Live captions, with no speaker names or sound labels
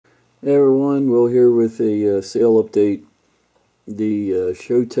Hey everyone, Will here with a sale update. The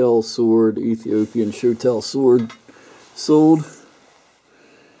Shotel sword, Ethiopian Shotel sword, sold,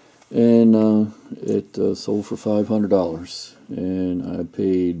 and it sold for $500, and I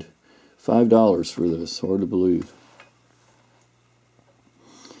paid $5 for this. Hard to believe.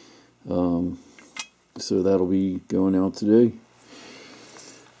 So that'll be going out today.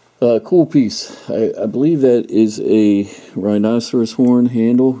 Cool piece. I believe that is a rhinoceros horn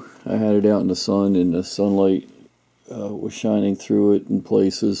handle. I had it out in the sun, and the sunlight was shining through it in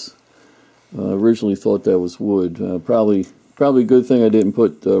places. Originally thought that was wood. Probably a good thing I didn't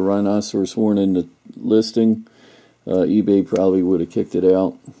put the rhinoceros horn in the listing. eBay probably would have kicked it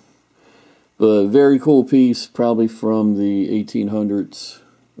out. But very cool piece, probably from the 1800s.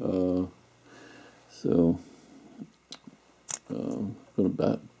 So I'm going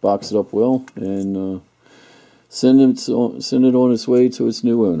to box it up well and send it on its way to its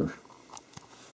new owner.